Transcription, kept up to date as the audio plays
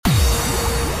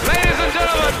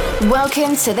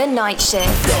Welcome to the Night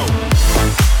Shift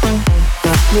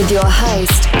with your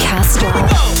host, Castro.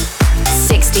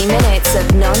 60 minutes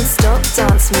of non-stop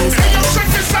dance music.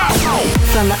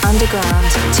 From the underground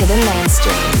to the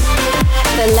mainstream.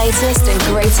 The latest and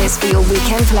greatest for your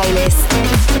weekend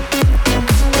playlist.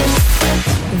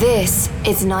 This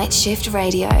is Night Shift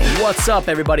Radio. What's up,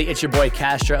 everybody? It's your boy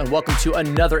Castro, and welcome to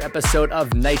another episode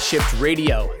of Night Shift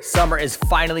Radio. Summer is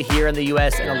finally here in the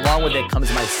US, and along with it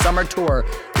comes my summer tour,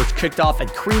 which kicked off at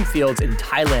Creamfields in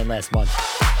Thailand last month.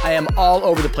 I am all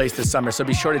over the place this summer, so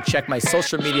be sure to check my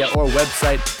social media or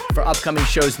website for upcoming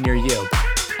shows near you.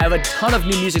 I have a ton of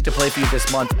new music to play for you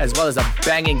this month, as well as a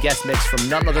banging guest mix from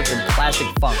none other than Classic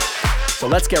Funk. So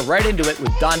let's get right into it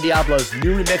with Don Diablo's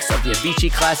new remix of the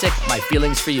Avicii classic, My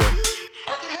Feelings for You.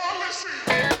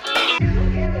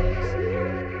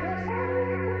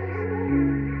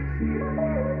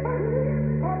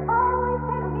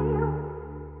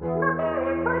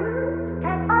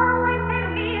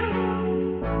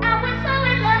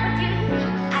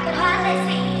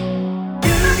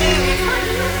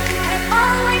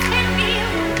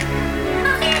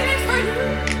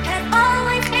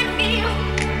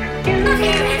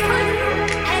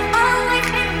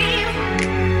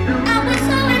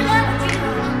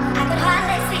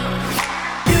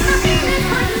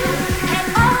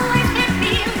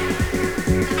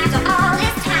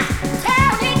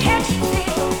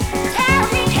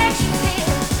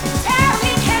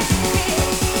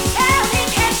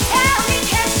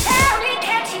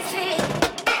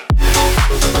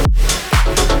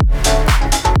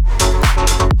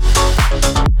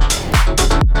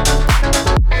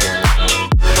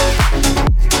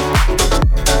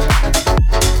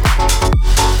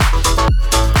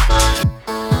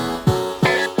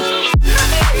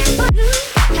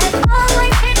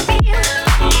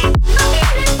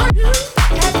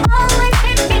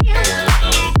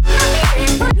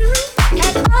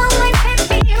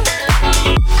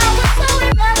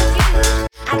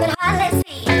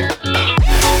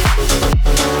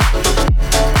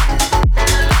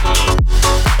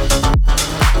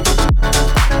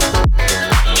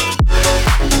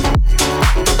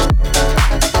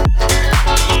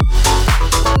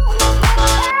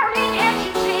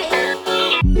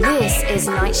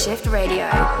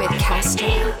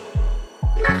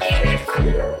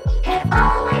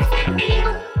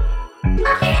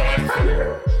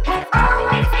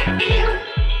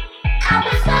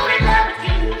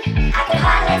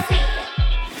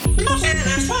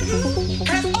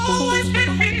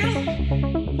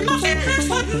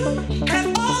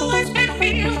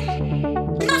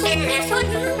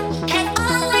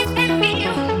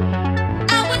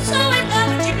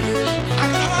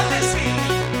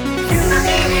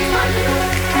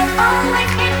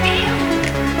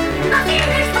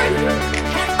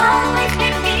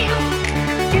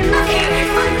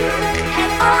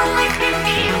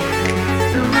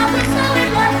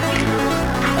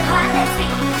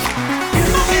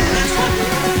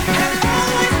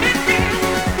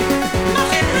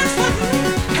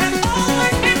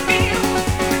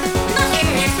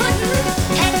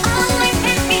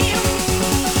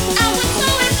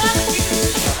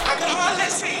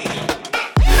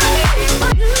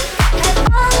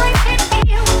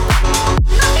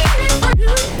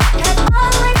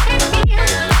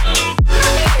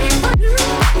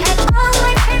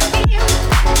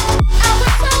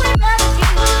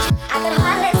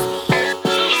 Let's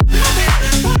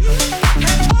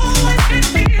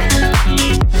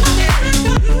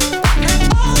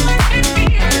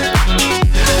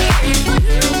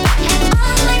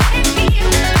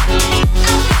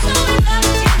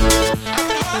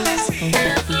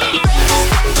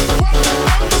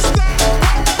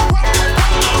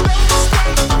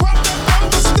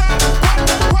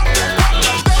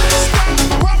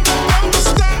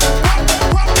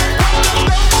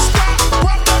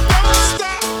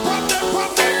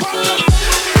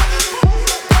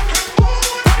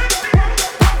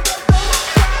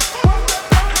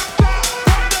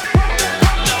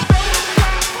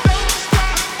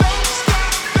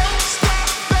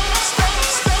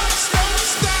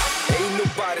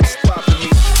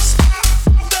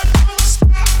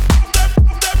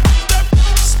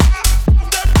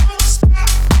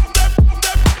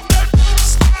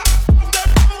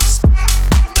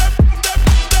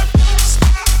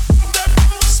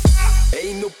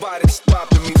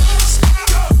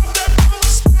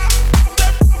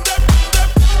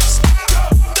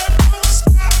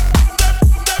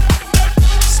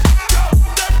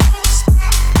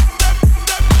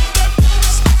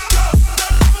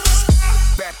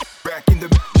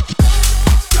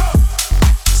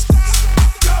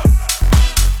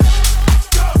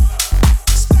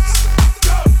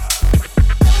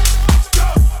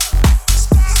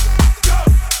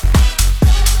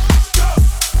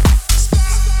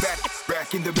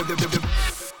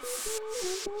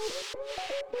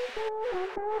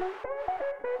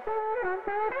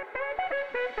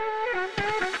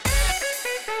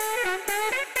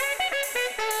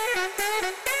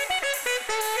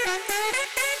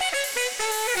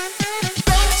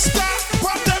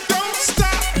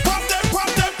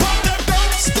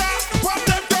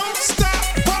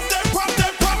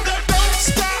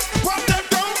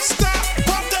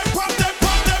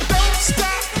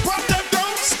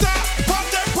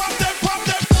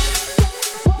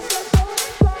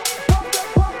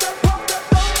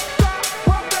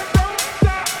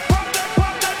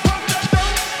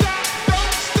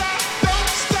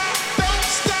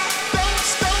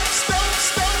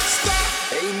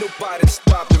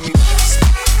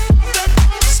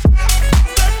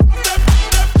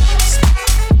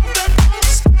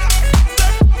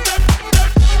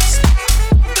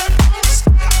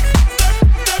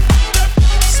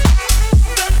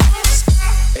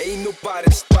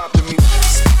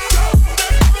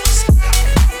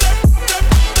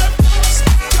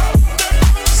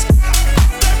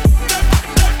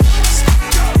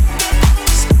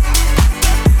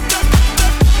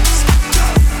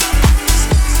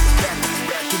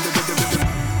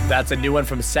That's a new one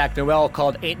from Sac Noel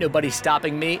called Ain't Nobody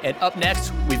Stopping Me. And up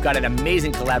next, we've got an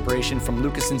amazing collaboration from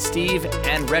Lucas and Steve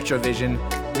and Retrovision.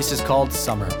 This is called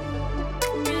Summer.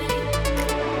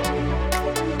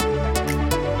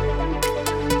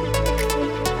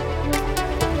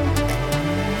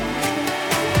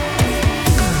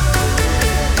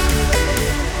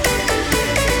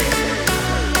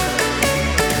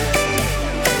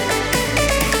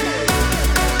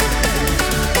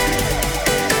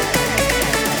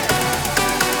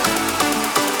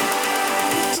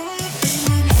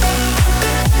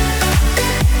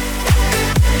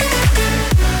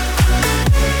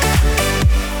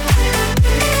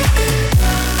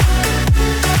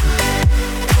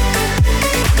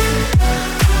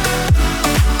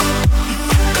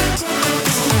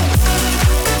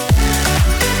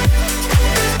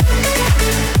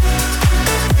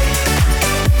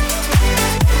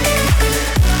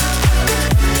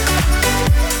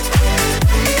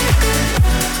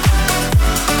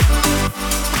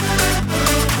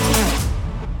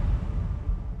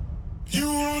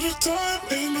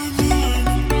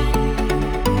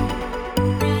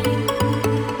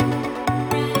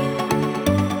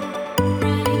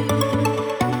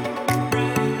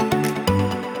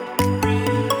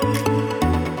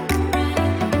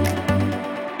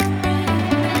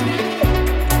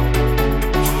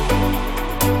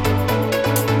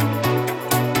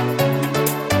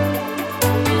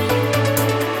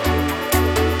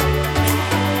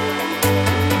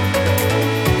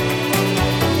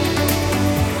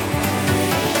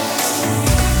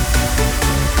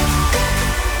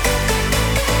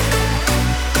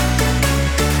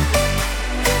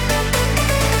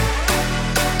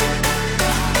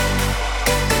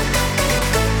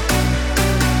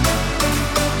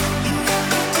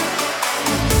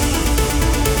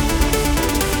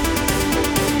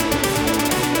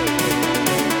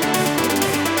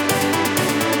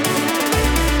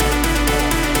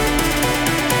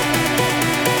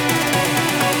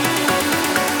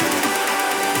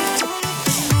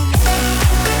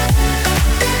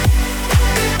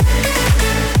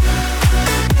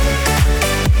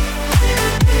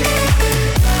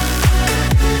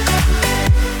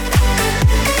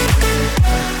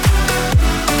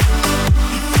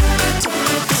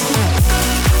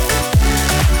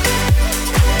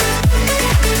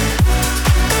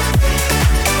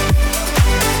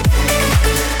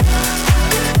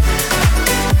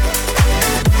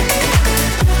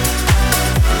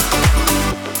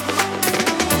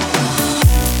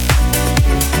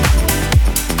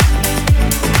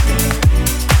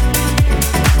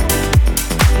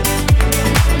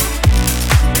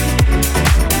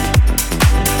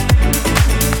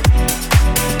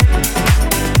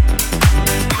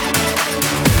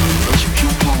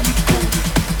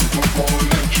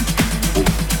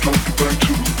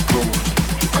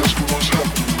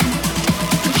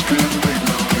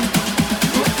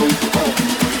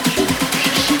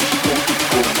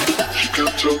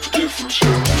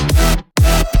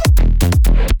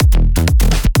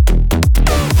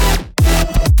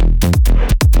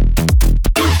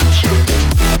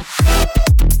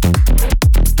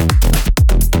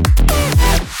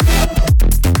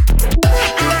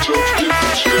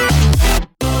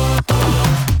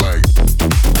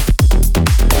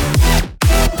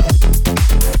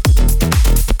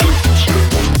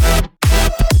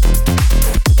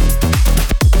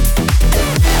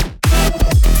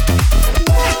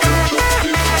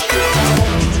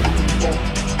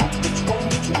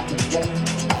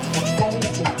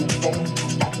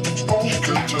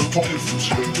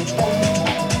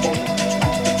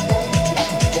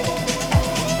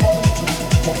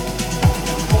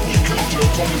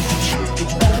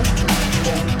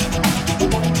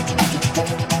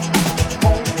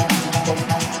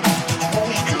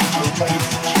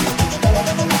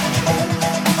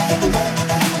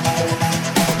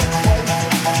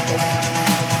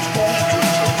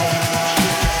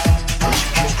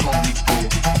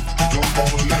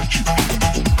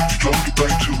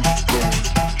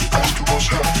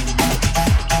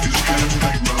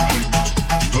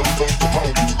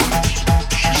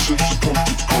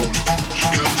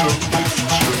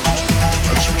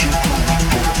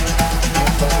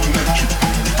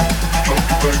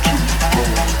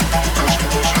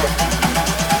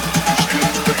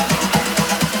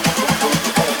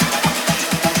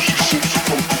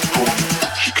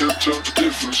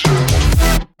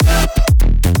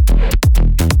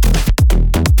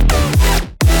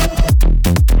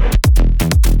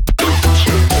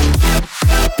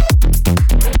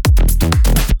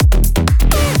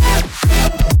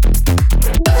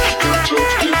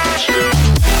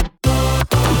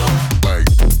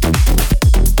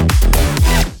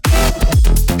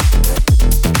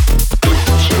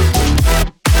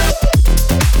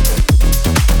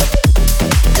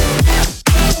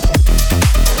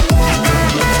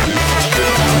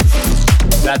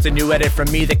 That's a new edit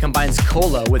from me that combines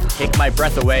Cola with Take My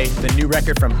Breath Away, the new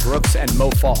record from Brooks and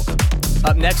Mo Falk.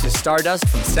 Up next is Stardust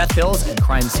from Seth Hills and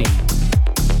Crime Scene.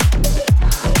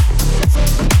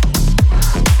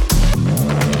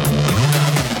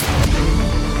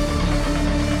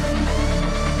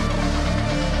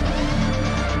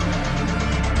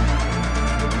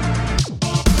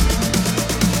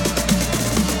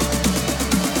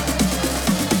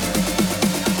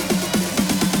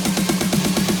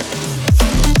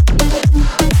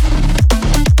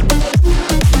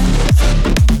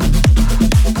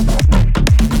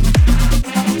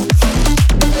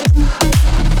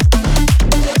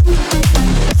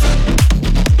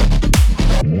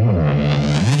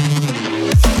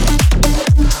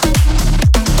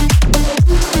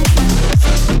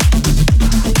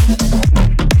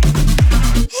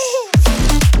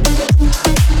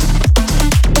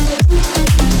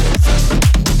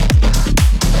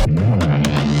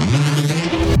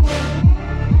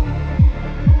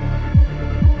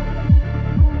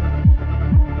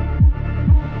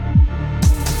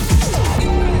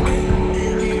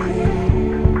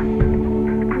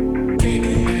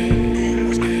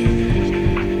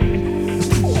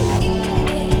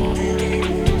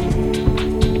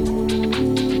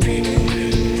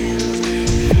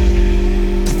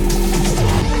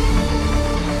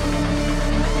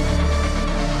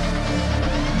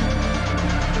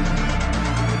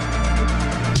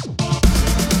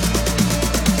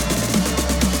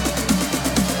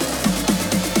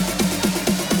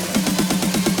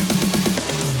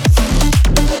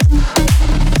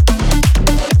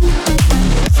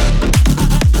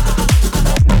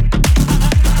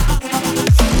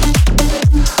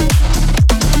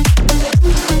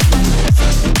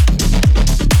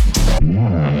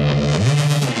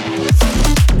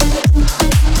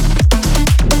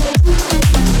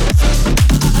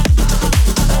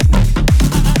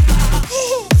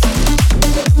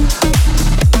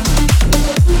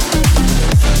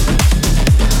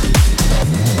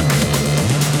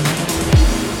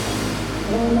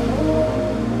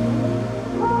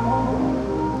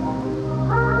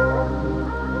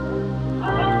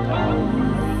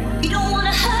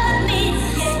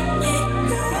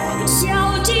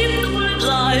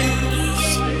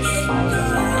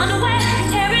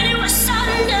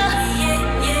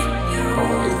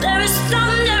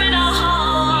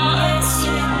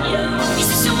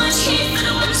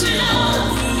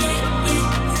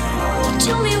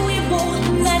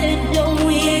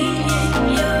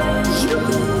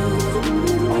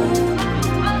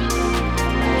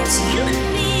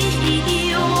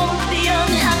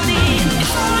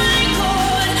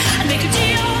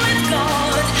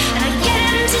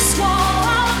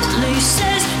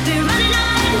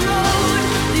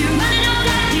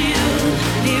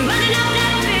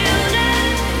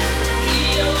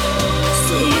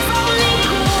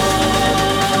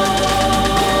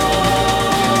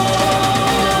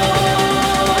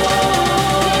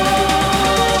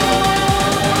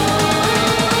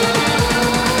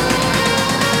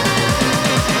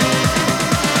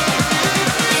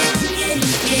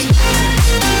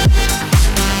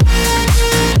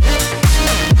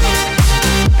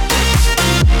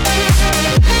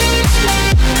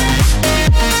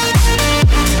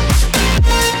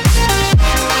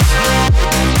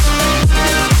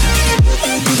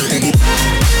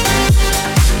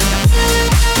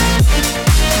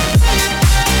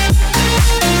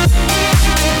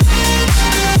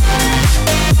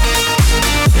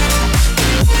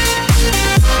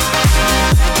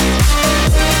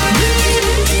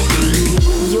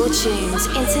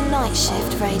 Night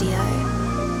Shift Radio.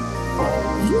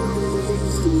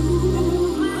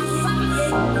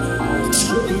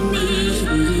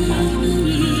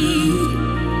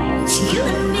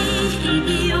 Killing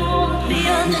me, you won't be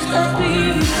unhappy.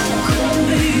 Come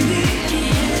baby,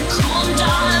 come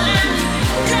darling,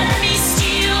 let me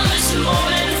steal this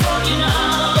moment from you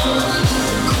now.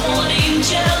 Come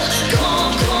angel,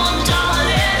 come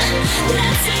darling,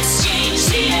 let's exchange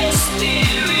the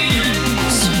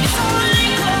experience. If only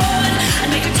could, I'd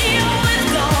make a deal with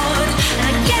God, and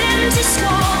I'd get him to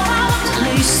score out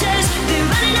places. They're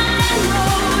running on that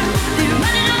road, they're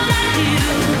running on that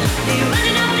hill, they're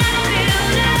running on that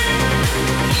building.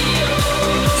 If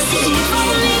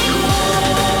only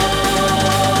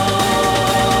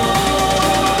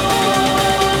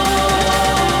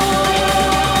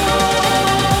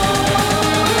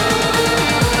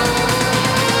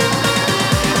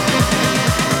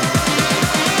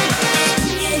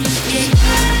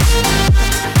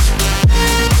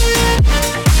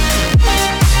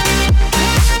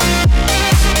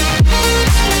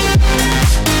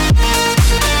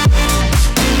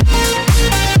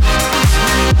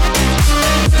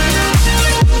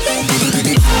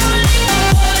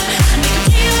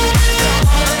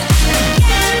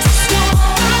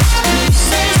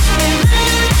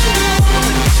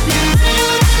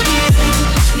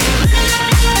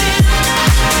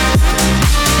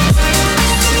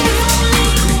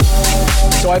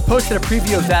I posted a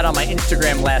preview of that on my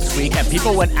Instagram last week, and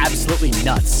people went absolutely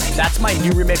nuts. That's my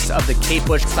new remix of the Kate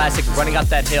Bush classic Running Up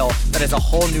That Hill that has a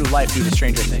whole new life due to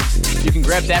Stranger Things. You can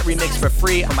grab that remix for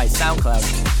free on my SoundCloud.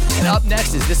 And up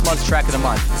next is this month's track of the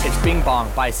month. It's Bing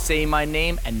Bong by Say My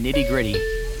Name and Nitty Gritty.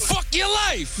 Fuck your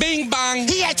life, Bing Bong.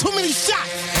 He had too many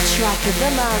shots. Track of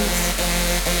the month.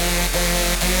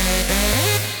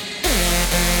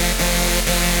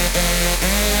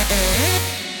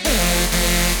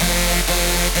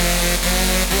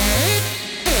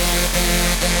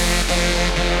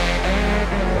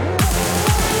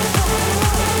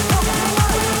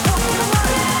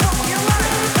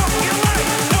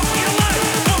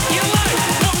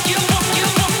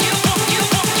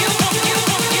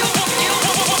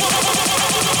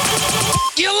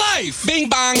 Bing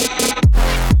bong.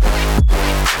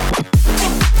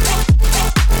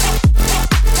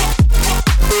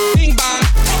 Bing bong.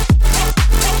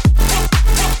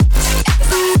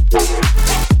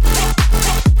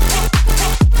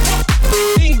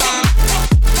 Bing bong.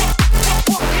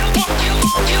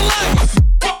 Your life.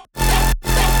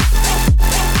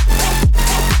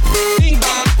 Bing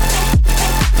bong.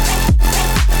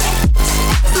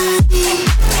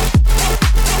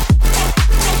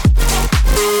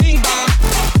 Bing bong.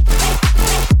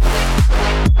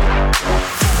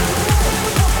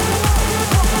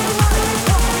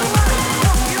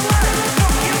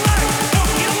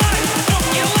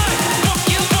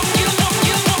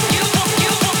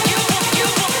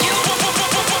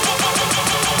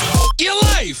 Your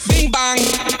life, bing bong.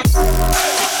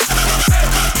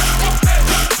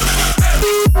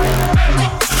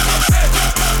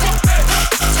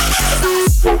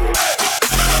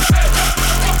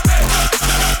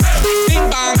 Bing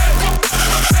bong.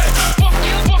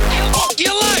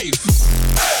 Your life.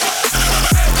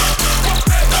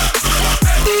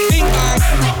 Bing bong.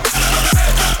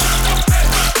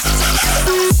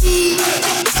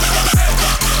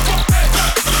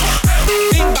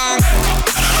 Bing bong.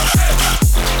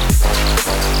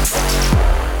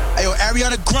 Ayo,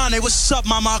 Ariana Grande, what's up,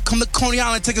 mama? I'll come to Coney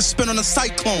Island, take a spin on the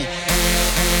Cyclone.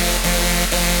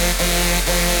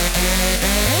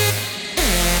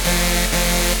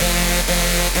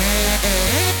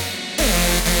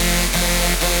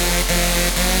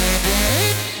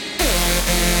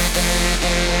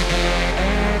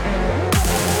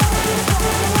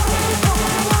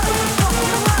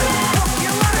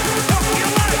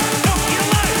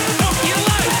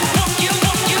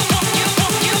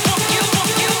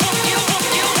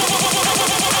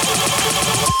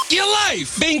 Your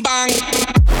life, bing bong.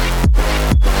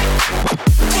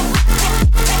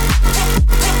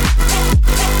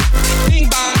 Bing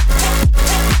bong.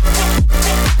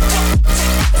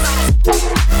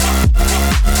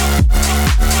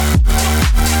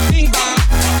 Bing bong.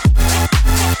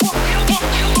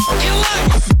 Your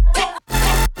life.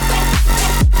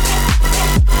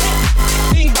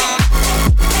 Bing bong.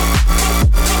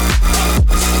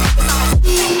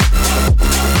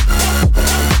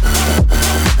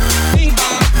 Bing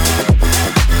bong.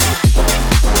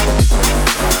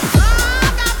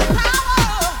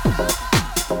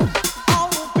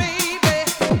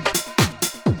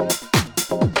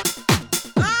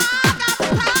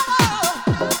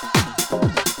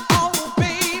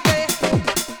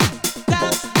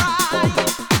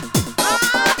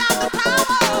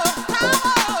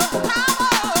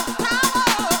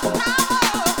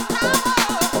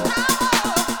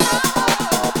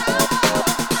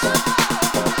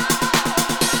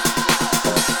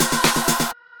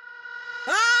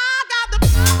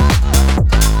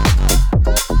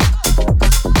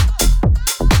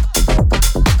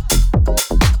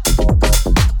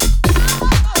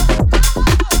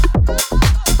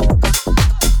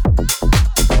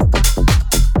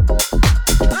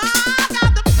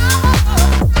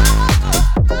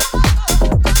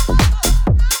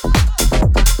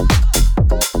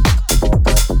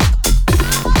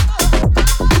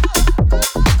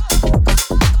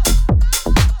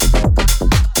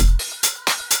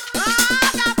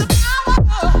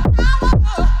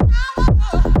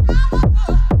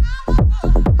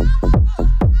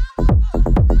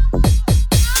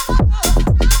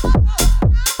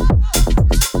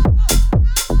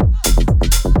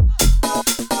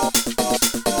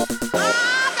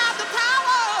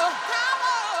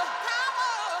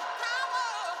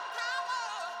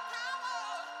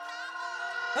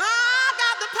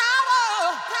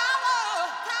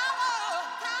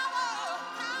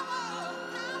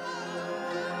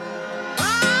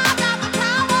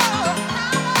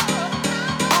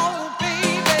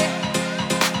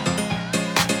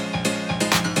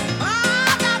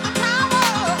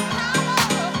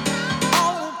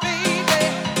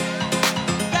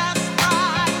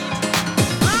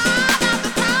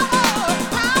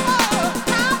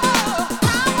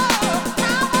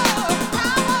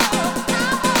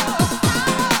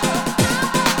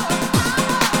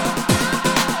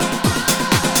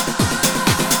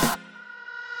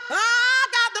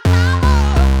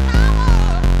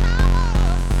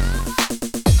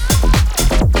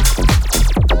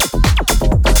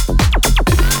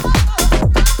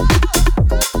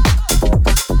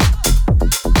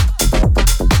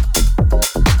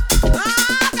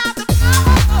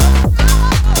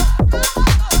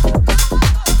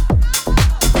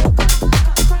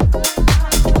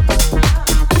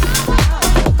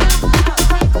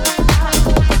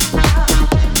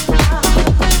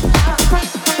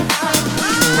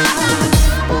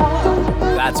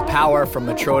 More from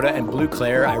Matroda and Blue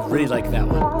Claire. I really like that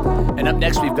one. And up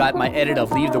next, we've got my edit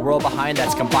of Leave the World Behind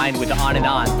that's combined with On and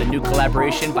On, the new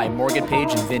collaboration by Morgan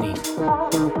Page and Vinny.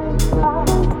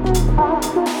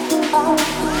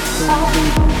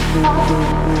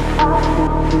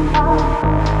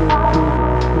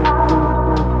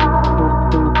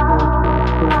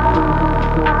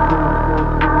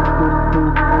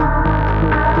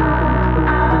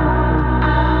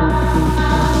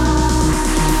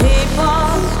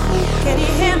 Can you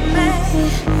hear me?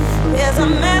 There's a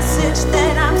message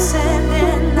that I'm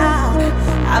sending out.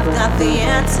 I've got the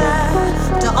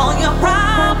answer to all your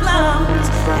problems,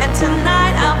 and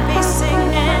tonight I'll be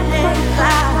singing it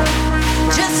loud.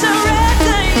 Just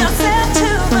surrender yourself to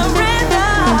the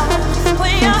rhythm.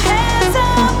 Put your hands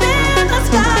up in the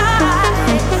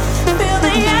sky. Feel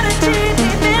the energy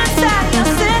deep inside your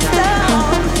system,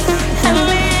 and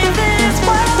leave this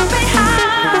world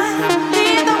behind.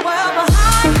 Leave the world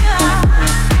behind you.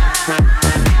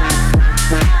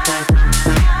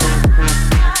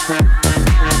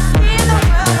 Leave the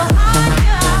world behind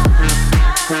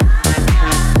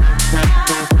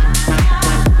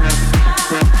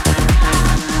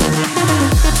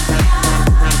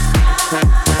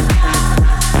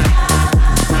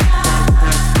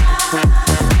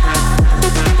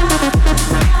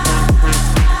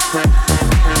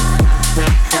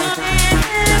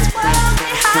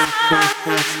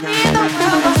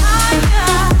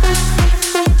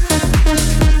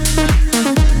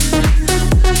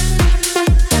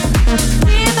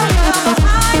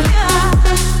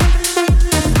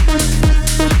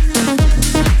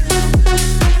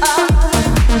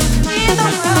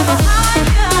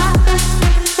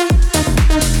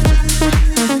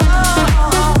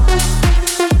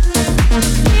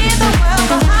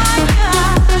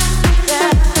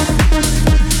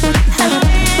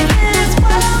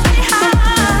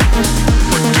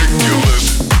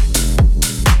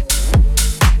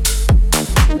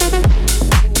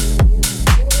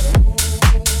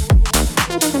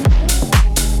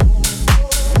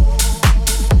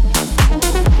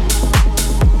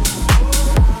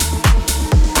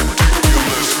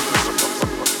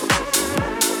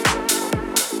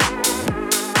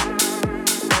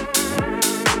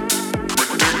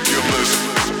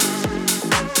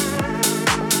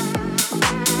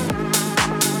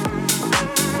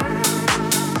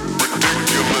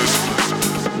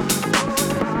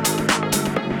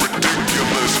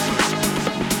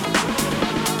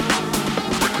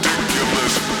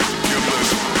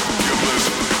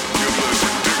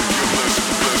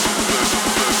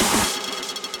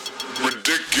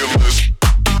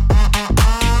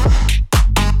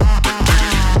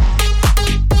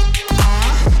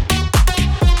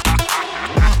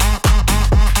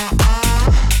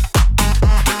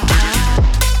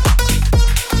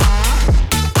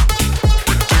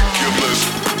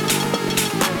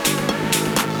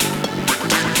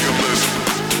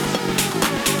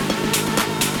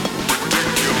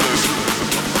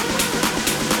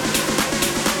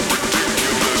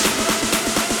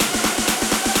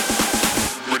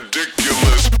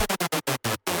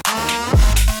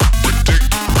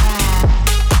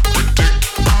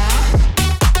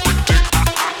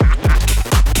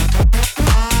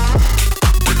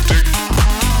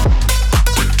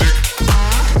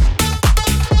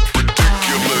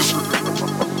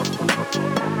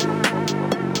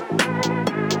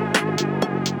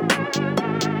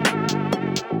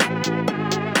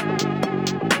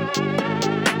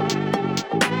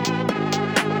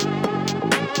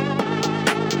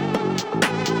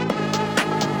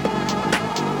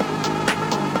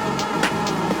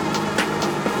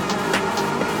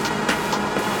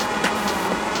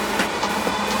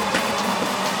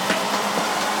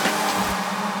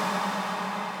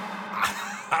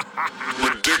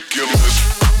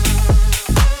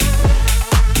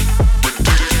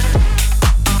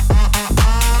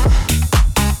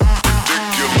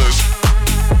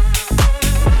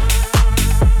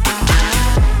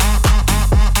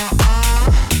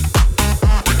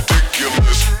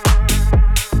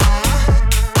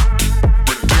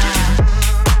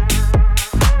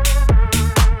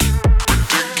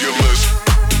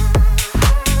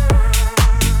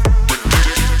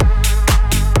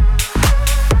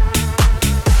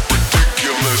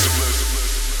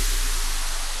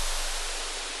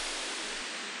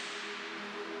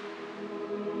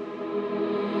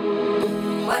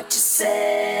what you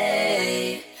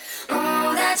say.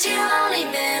 That you only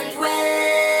meant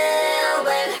well,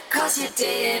 well, 'cause you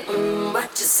did.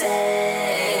 What you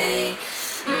say.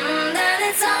 That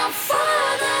it's all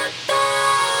for the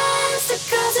best,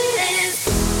 'cause it is.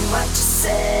 What you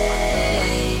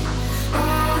say.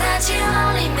 That you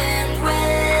only meant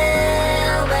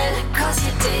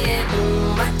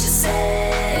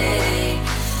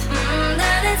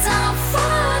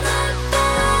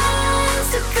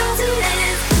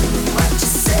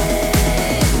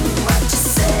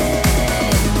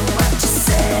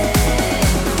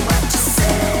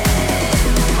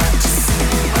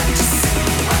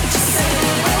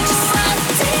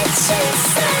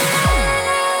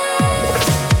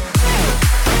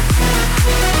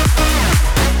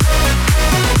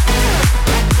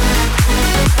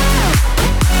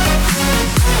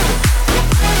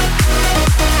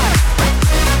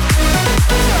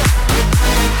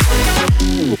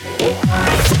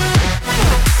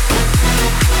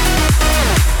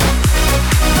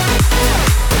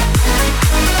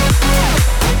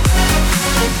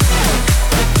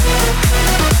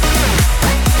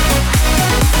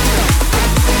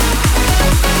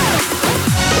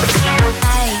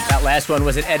Last one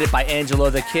was an edit by Angelo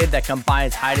the Kid that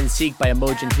combines Hide and Seek by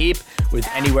Imogen Heap with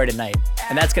Anywhere Tonight.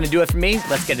 And that's going to do it for me.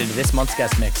 Let's get into this month's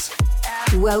guest mix.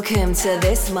 Welcome to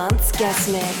this month's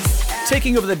guest mix.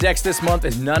 Taking over the decks this month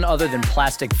is none other than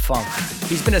Plastic Funk.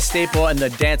 He's been a staple in the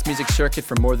dance music circuit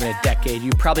for more than a decade.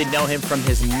 You probably know him from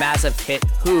his massive hit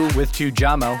Who with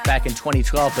Tujamo back in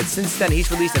 2012, but since then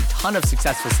he's released a ton of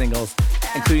successful singles,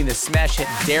 including the smash hit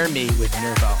Dare Me with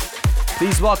Nervo.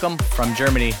 Please welcome, from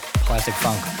Germany, Plastic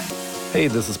Funk. Hey,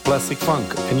 this is Plastic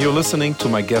Funk, and you're listening to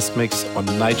my guest mix on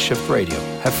Night Shift Radio.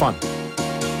 Have fun.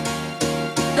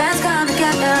 Let's come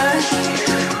together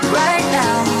right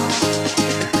now.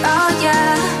 Oh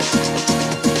yeah,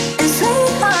 in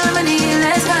sweet harmony.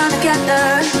 Let's come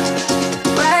together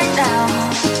right now.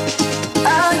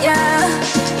 Oh yeah,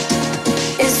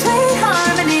 in sweet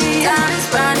harmony. Time is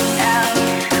running out,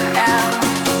 out,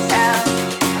 out,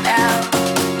 out,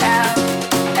 out,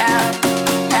 out,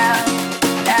 out,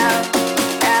 out,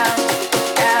 out,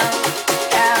 out,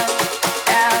 out,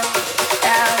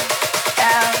 out,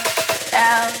 out,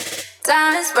 out.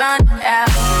 Time is running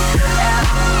out.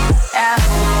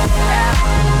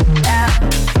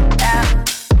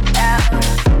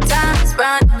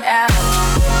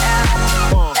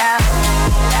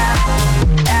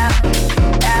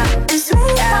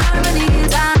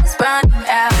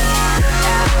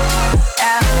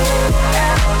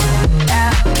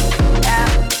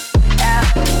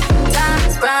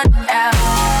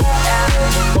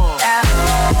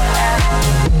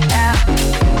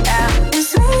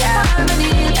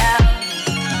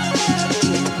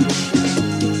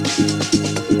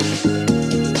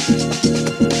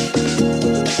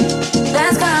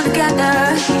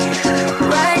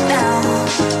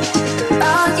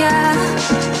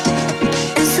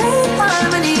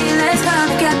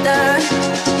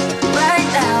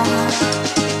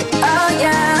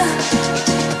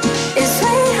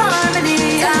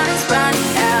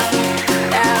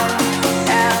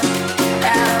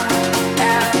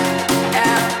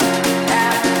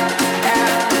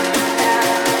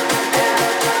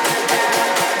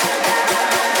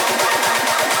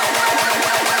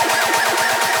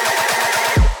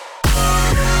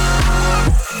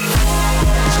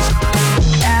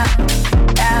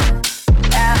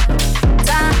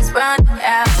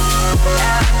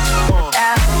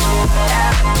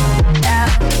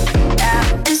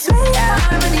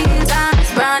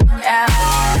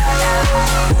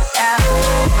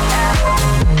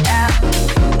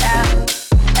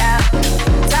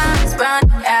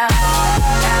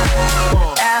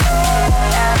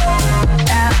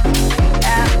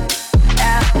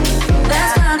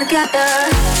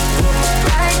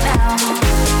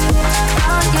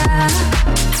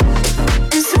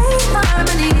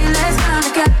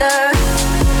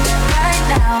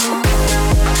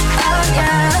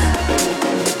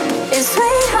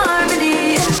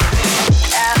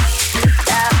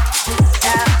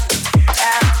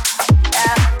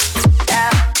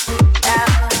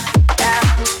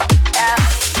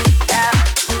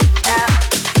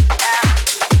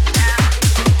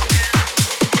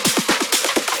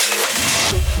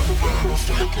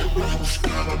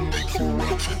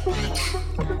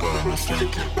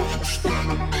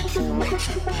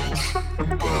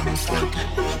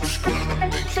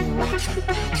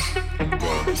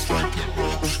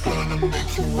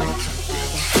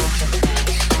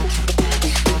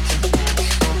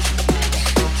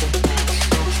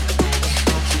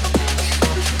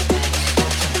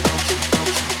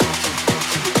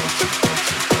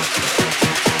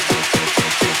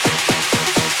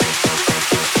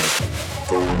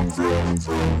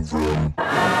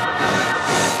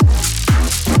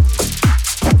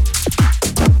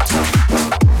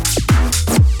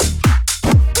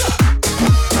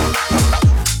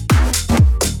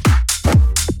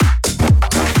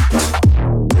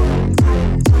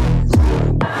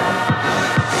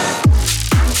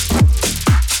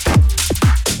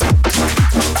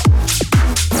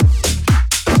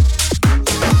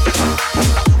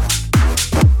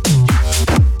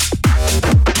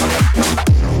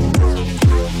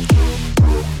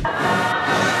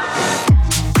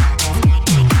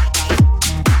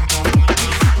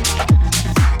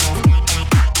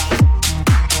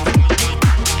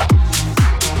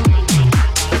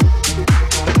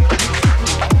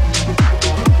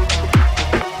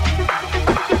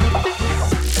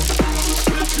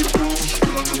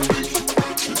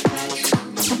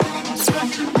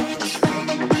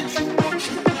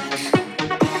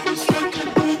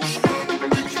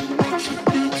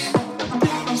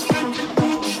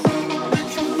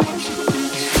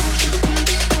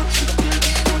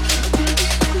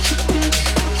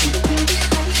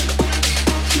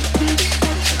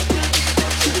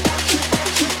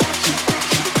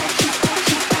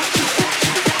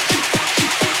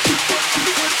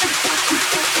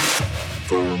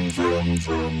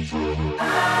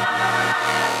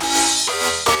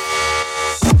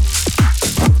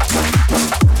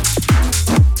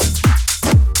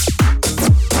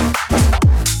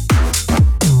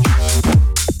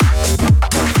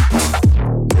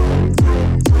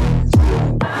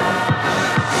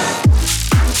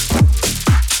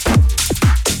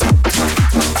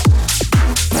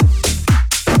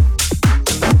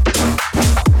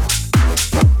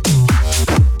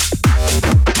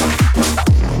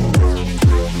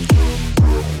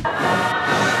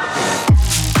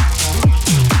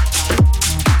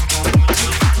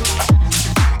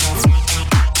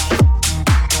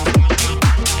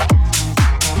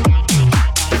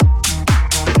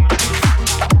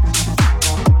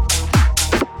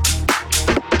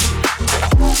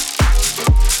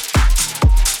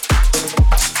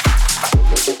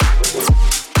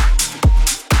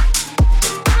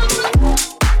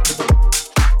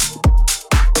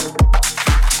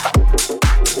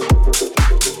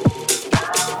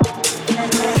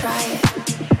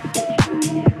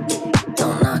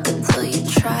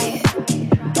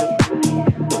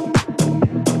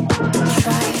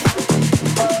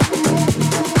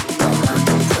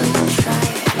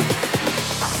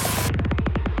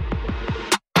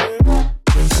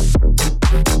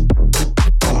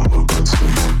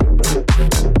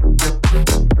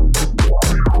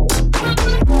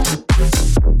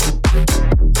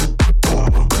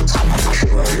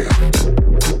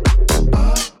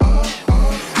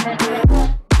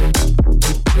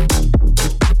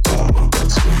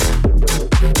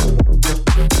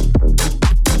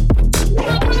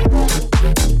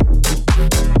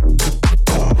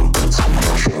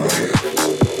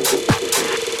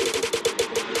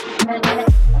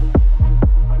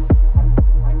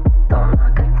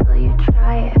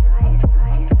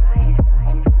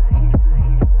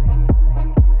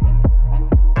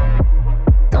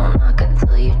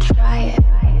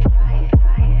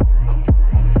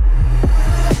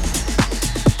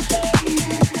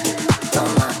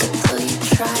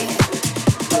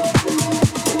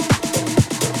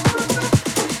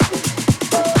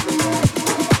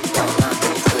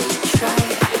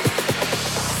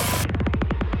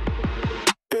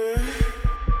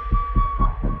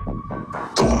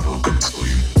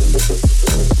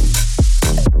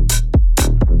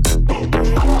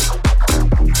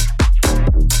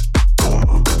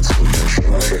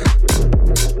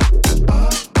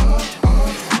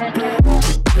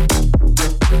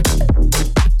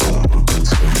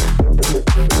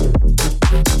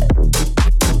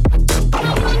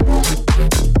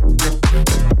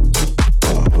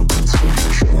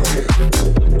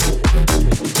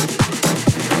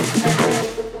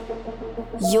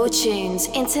 tunes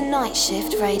into Night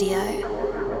Shift Radio.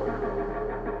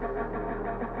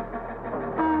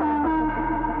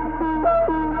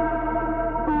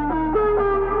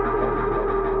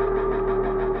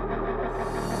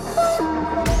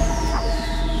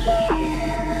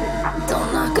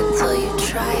 Don't knock until you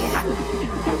try it.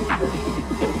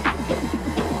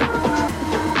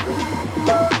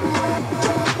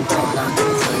 Don't knock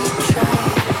until you try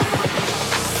it.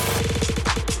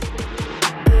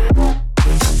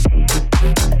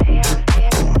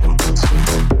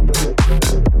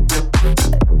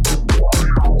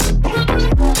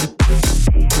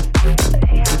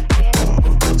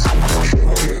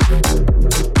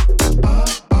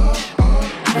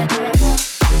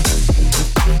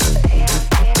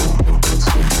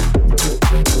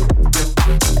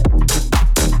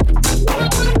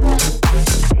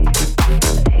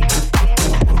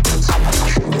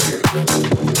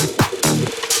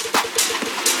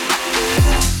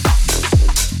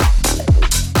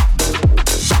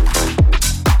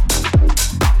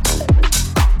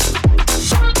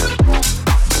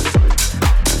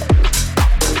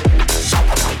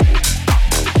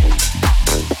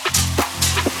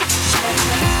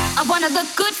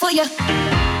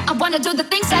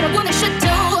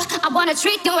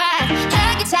 Treat you right,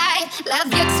 hug you tight, love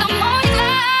you till morning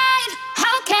light.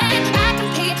 How can I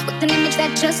compete with an image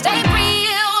that just ain't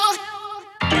real?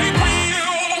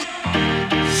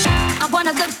 I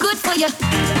wanna look good for you.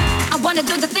 I wanna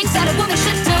do the things that a woman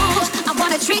should do. I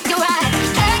wanna treat you right,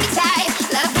 hug you tight,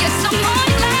 love you till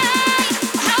morning light.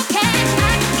 How can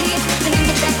I compete with an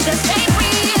image that just ain't real?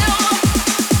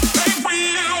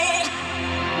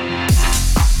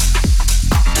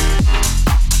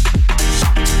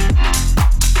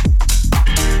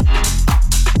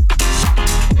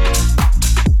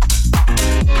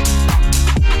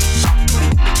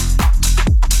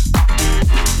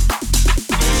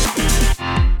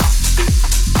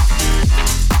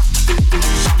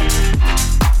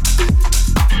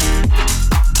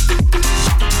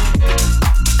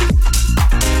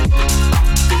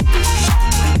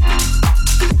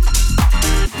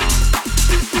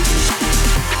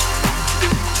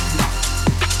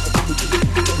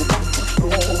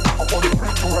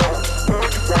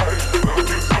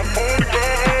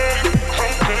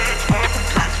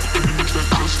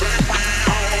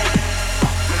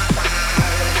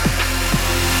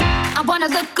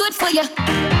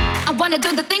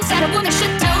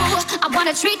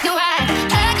 Treat you right,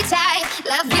 hug you tight,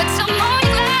 love you till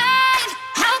morning light.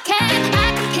 How can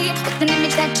I compete with an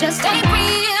image that just ain't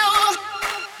real?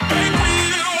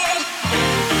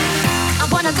 I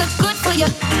wanna look good for you.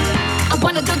 I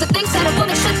wanna do the things that a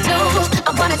woman should do.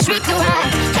 I wanna treat you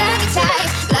right, hug you tight,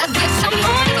 love you till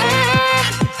morning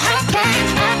light. How can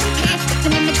I compete with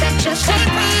an image that just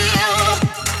ain't real?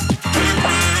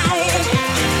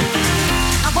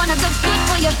 I wanna look good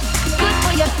for you, good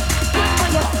for you, good for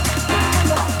you.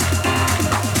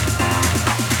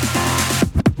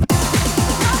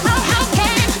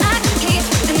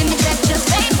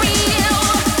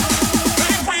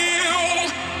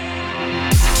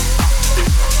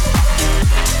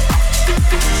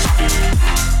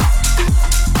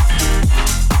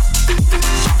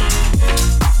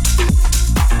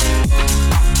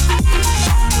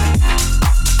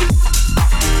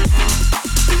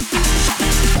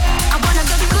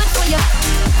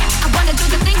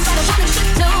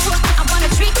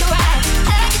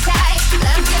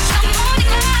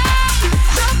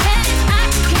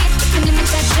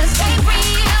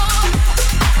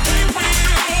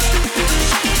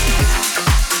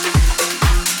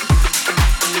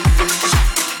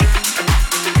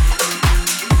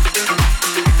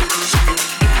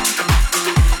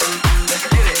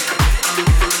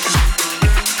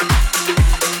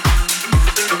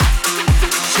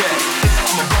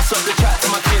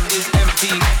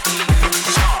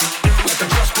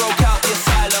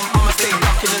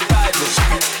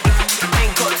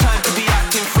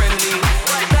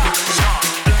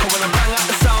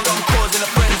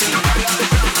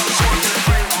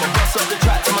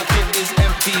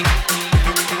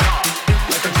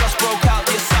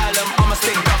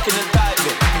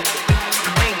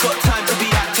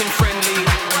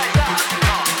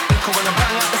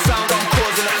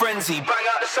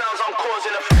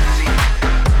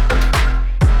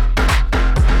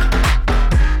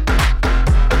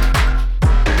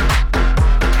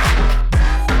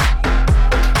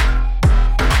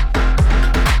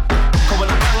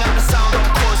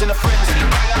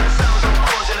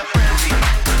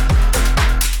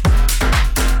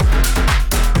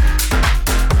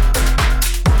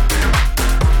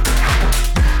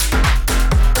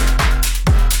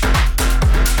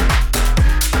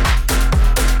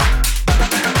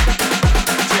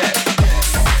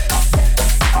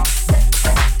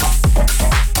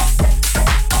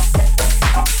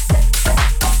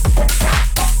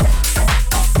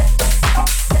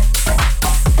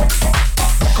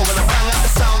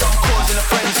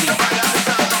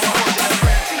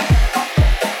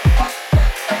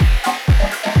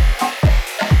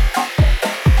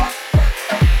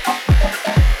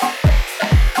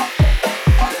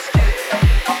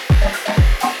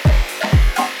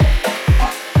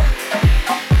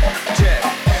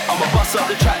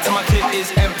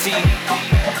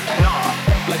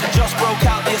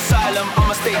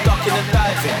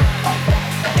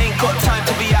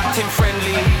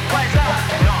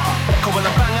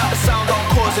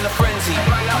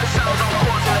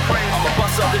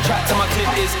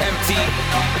 is empty.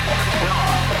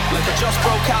 Like I just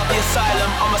broke out the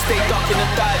asylum, I'ma stay ducking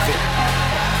and diving.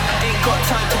 Ain't got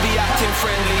time to be acting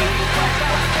friendly.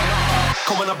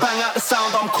 Cause when I bang out the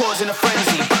sound, I'm causing a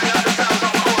frenzy. Bang out the sound,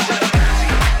 I'm causing a frenzy.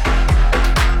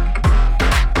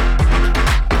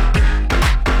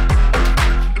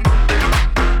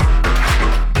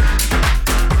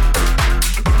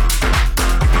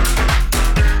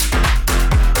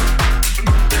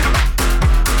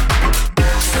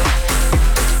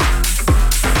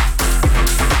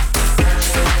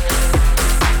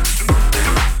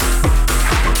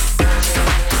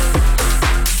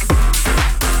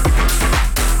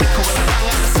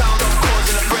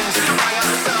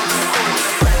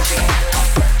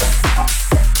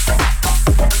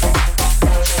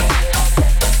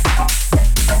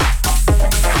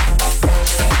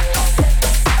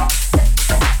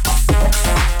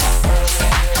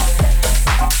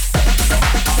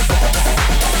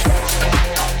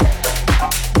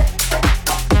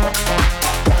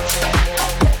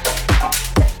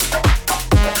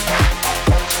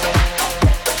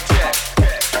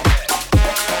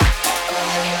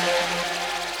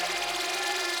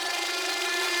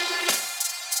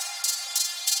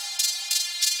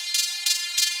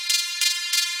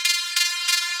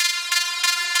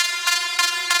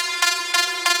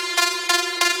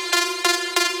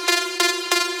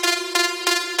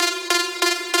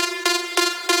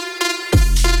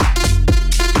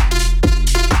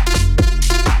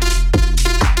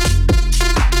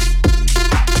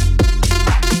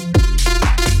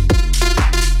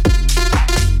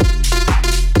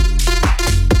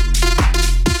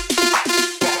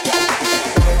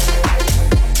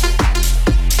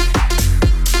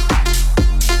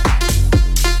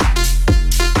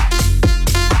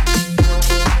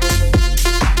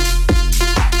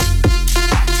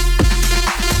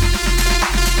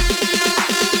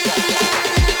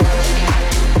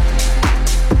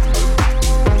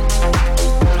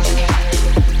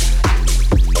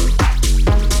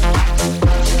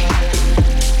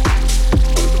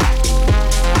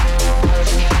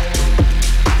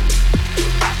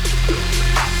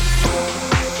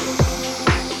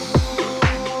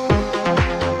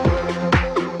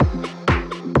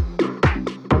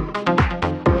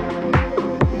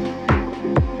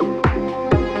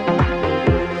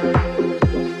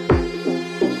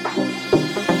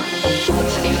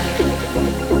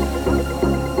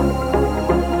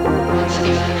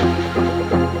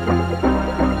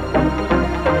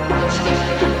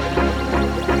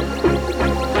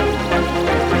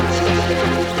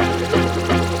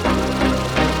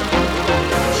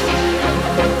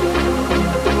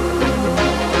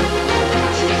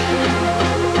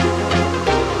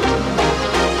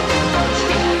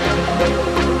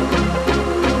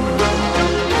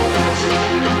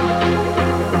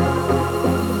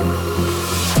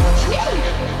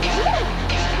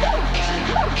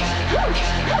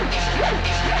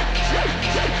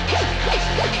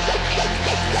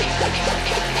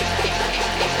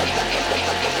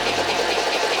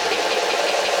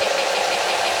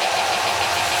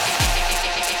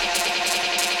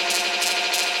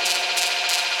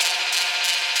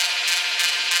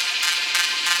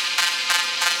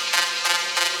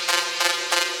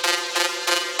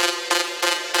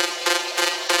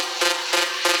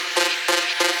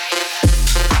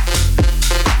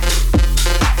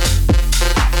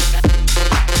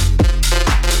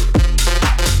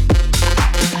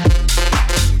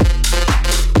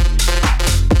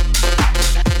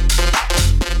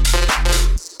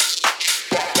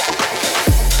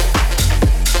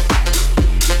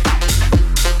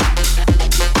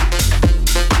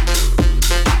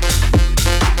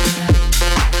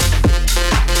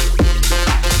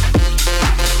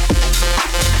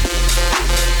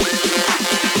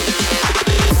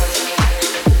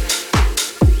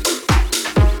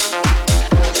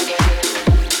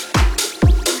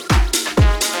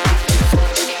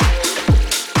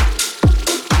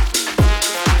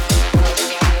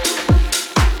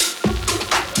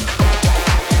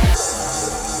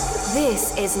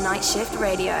 is Night Shift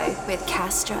Radio with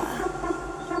Castra.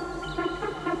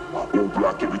 All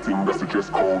black, everything that's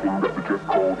just coding, that's just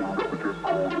coding, that's just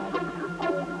coding, that's just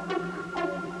coding.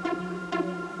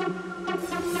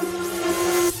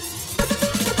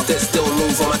 There's still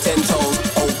moves on my 10 toes.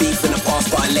 Old beef in the past,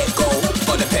 but I let go.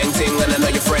 Got the painting, and I know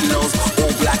your friend knows.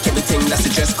 All black, everything, that's the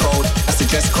dress code. That's the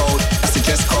dress code. That's the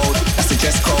dress code. That's the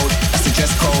dress code. That's the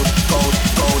dress code. Code,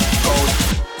 code, code.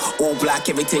 All black,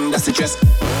 everything, that's the dress.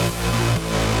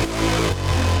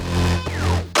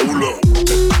 Hold up.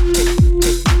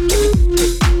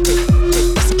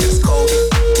 That's the dress code.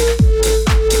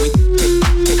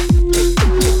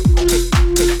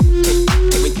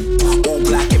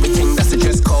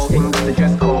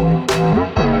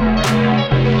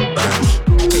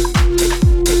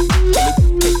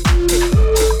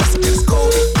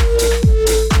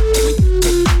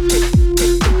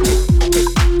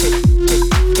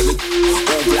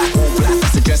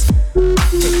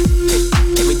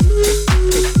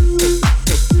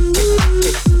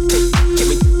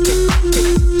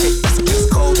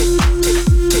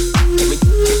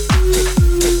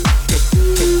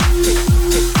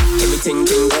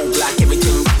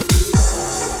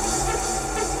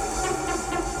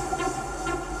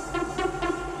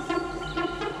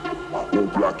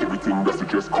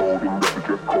 dress code, that's the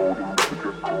dress code, that's the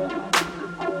dress code.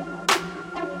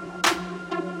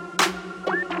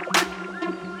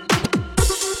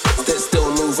 Still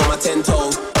move on my 10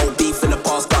 toes. Old beef in the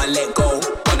past, but I let go.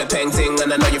 Got the painting,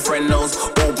 and I know your friend knows.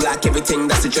 All black, everything,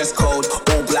 that's the dress code.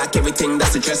 All black, everything,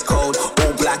 that's the dress code.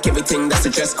 All black, everything, that's the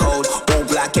dress code. All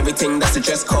black, everything, that's the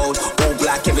dress code. All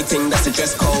black, everything, that's the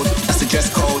dress code. That's the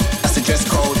dress code. That's the dress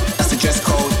code. That's the dress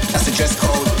code. That's the dress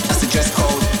code. That's the dress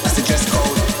code. That's the dress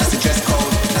code. That's the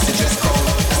dress code. That's the dress code.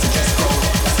 That's the dress code.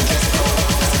 That's the dress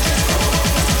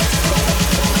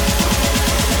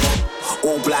code.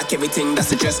 All black, everything, that's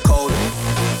the dress code.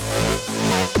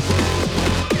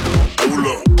 Hold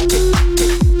up.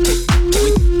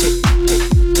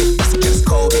 That's the dress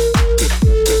code.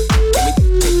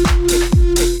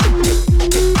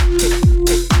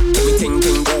 Everything,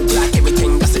 all black,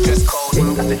 everything, that's the dress code.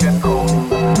 That's the dress code.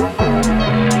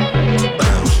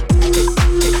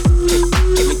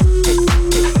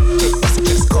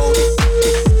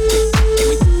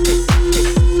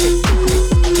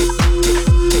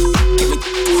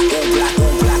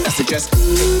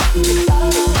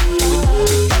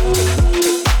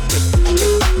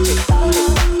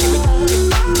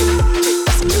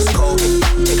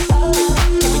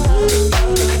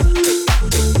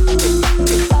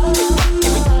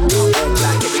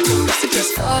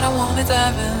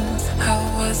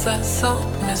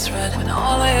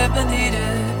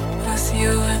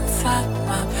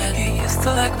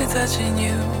 Touching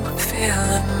you,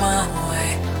 feeling my way.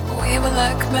 We were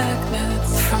like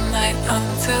magnets from night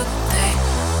until day.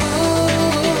 Ooh,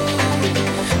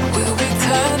 will we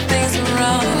turn things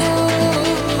around?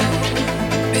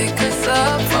 Pick us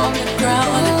up from the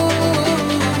ground.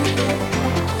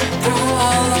 Through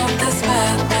all of this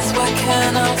madness, why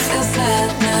can't I feel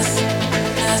sadness?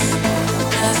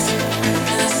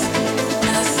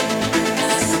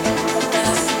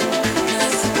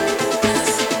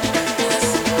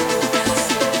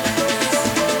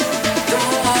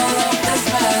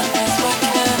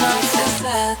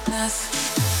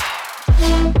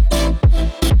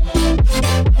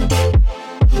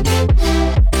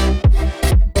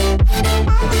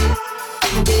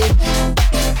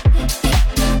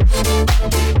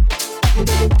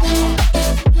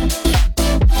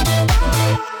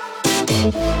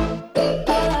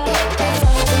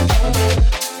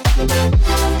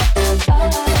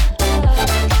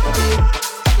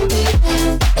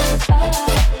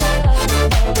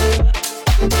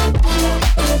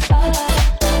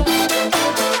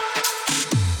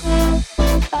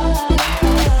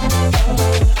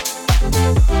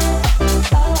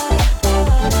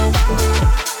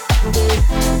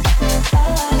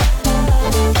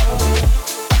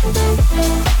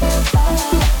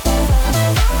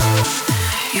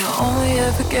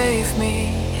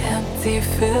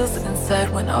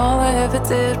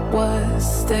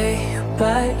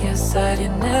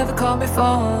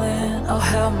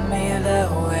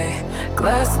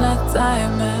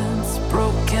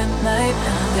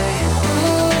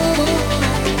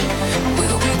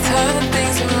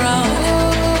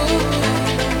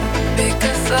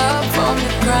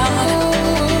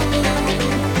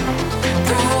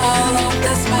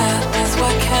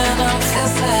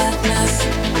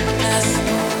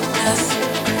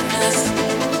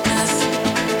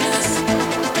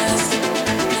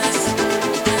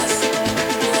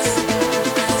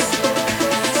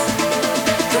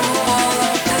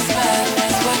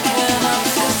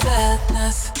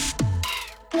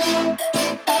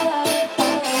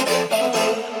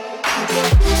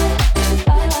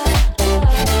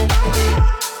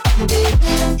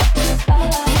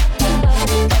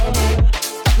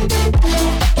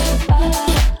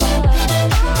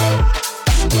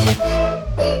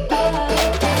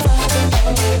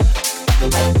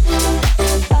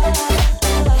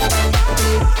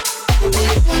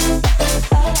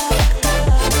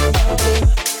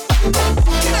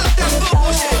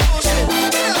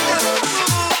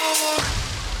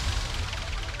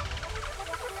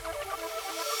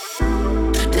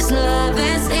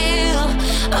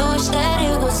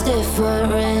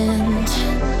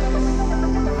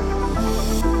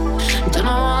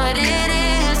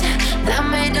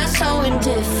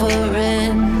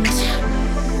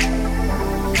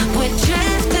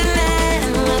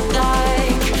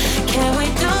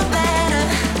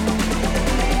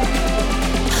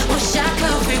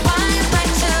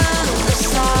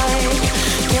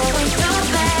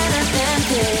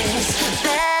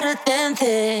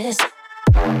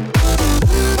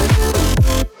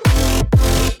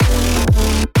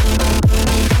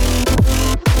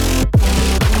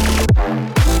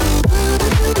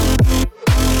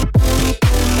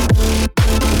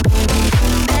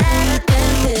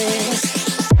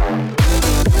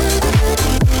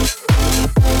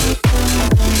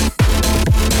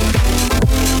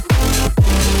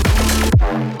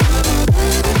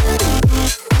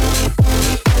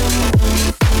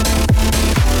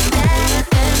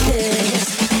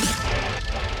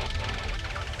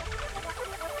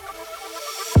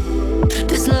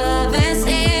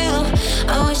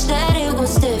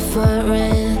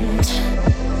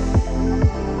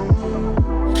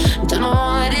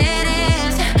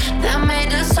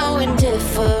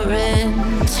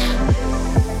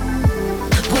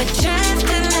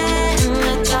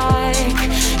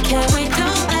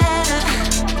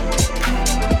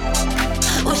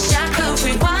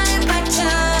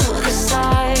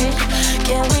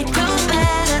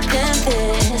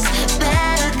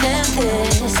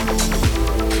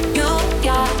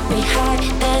 me high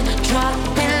and drop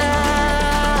me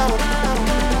low.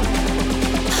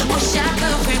 Wish I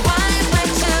could rewind back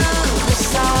to the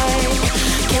start.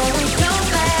 Can we do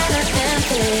better than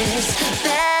this?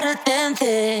 Better than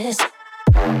this?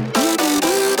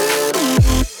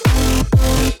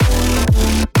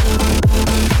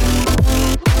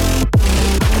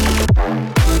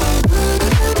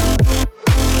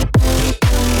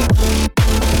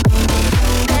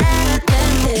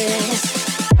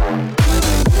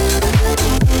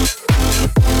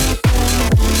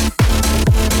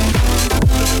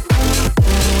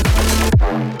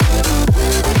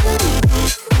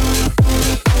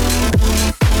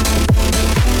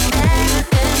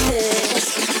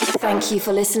 Thank you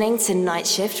for listening to Night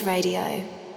Shift Radio.